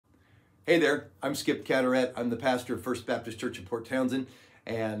Hey there, I'm Skip Catterett. I'm the pastor of First Baptist Church in Port Townsend,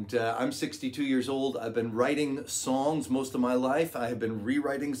 and I'm 62 years old. I've been writing songs most of my life. I have been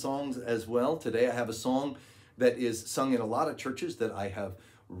rewriting songs as well. Today I have a song that is sung in a lot of churches that I have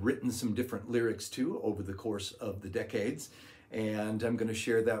written some different lyrics to over the course of the decades, and I'm going to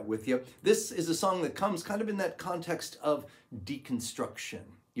share that with you. This is a song that comes kind of in that context of deconstruction.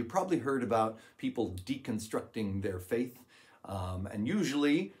 You probably heard about people deconstructing their faith. And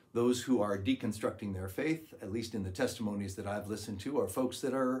usually those who are deconstructing their faith, at least in the testimonies that I've listened to, are folks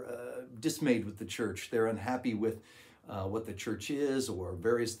that are dismayed with the church. They're unhappy with what the church is, or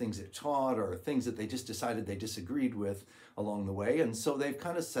various things it taught, or things that they just decided they disagreed with along the way. And so they've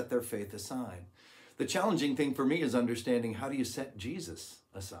kind of set their faith aside. The challenging thing for me is understanding, how do you set Jesus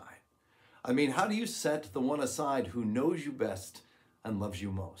aside? I mean, how do you set the one aside who knows you best and loves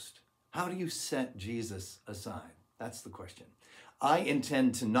you most? How do you set Jesus aside? That's the question. I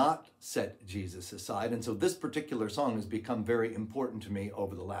intend to not set Jesus aside, and so this particular song has become very important to me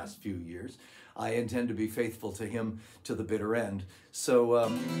over the last few years. I intend to be faithful to him to the bitter end. So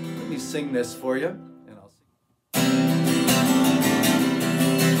let me sing this for you, and I'll sing.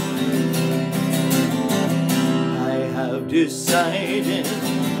 I have decided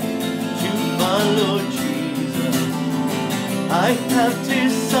to follow Jesus. I have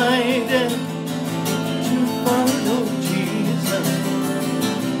decided follow Jesus.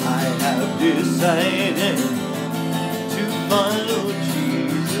 I have decided to follow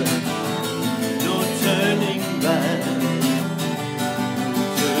Jesus. No turning back, no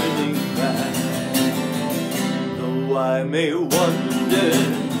turning back. Though I may wander,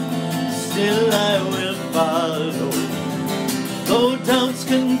 still I will follow. Though doubts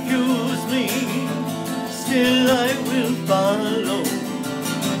confuse me, still I will follow.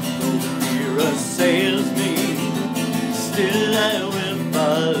 Assails me, still I will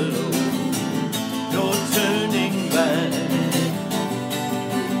follow. No turning back,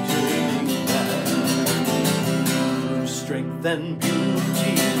 no turning back. Through strength and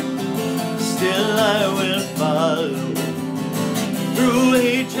beauty, still I will follow. Through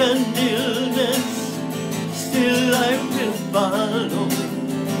age and illness, still I will follow.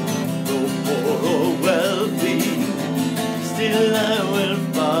 Though poor or wealthy, still I will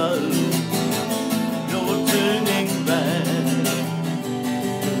follow.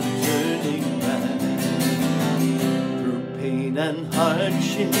 And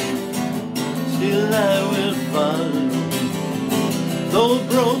hardship, still I will follow. Though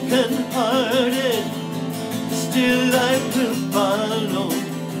broken-hearted, still I will follow.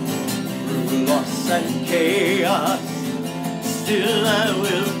 Through loss and chaos, still I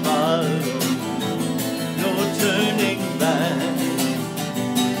will follow. No turning back,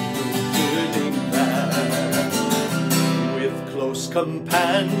 no turning back. With close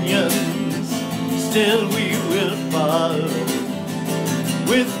companions, still we will follow.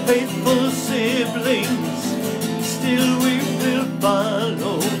 With faithful siblings, still we will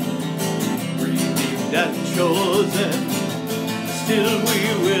follow. Redeemed and chosen, still we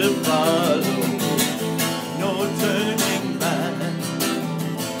will follow. No turning back,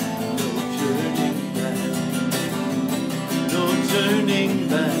 no turning back, no turning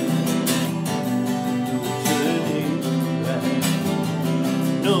back,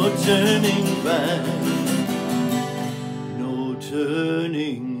 no turning back, no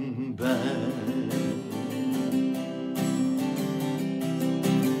turning back. Turning back.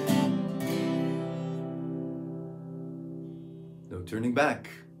 No turning back.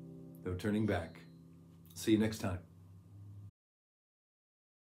 No turning back. See you next time.